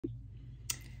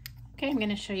Okay, I'm going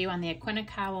to show you on the Aquinnah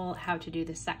Cowl how to do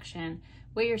the section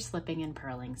where you're slipping and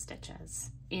purling stitches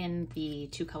in the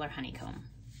 2-color honeycomb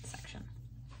section.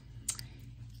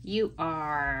 You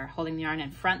are holding the yarn in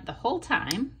front the whole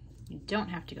time. You don't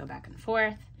have to go back and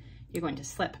forth. You're going to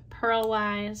slip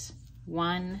purlwise,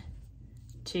 1,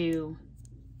 2,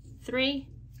 3,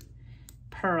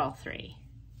 purl 3,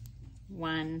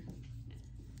 1,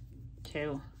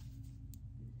 2,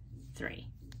 3.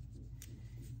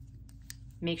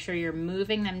 Make sure you're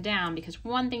moving them down, because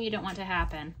one thing you don't want to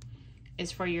happen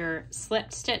is for your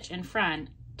slipped stitch in front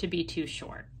to be too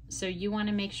short. So you want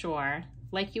to make sure,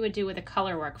 like you would do with a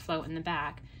color work float in the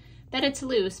back, that it's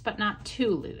loose but not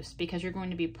too loose, because you're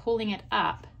going to be pulling it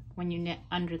up when you knit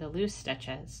under the loose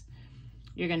stitches.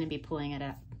 You're going to be pulling it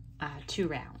up 2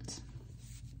 rounds.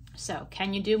 So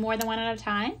can you do more than one at a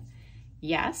time?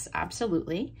 Yes,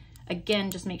 absolutely.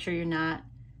 Again, just make sure you're not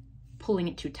pulling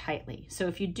it too tightly. So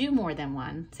if you do more than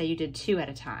one, say you did 2 at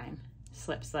a time,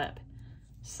 slip, slip,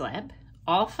 slip,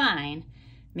 all fine.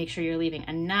 Make sure you're leaving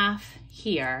enough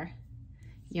here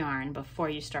yarn before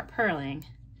you start purling,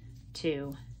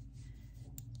 2,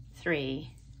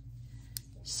 3,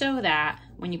 so that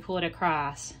when you pull it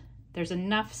across, there's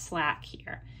enough slack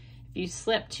here. If you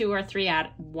slip 2 or 3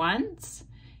 at once,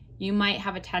 you might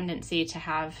have a tendency to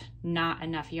have not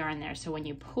enough yarn there. So when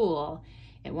you pull,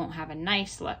 it won't have a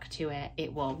nice look to it.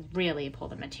 It will really pull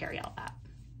the material up.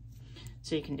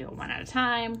 So you can do it 1 at a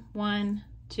time, 1,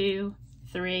 2,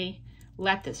 3.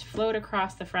 Let this float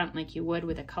across the front like you would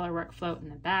with a color work float in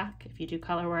the back if you do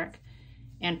color work,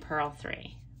 and purl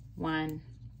 3, 1,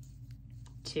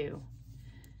 2,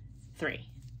 3.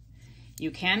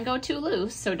 You can go too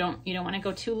loose, so you don't want to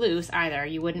go too loose either.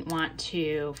 You wouldn't want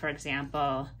to, for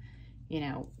example,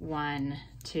 1,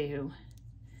 2,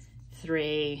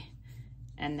 3,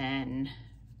 and then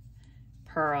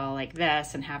purl like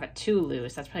this and have it too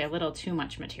loose. That's probably a little too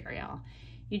much material.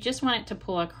 You just want it to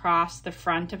pull across the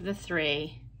front of the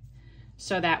 3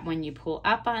 so that when you pull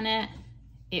up on it,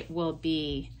 it will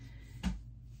be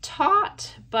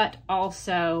taut, but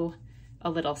also a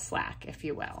little slack, if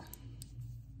you will.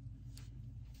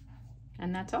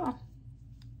 And that's all.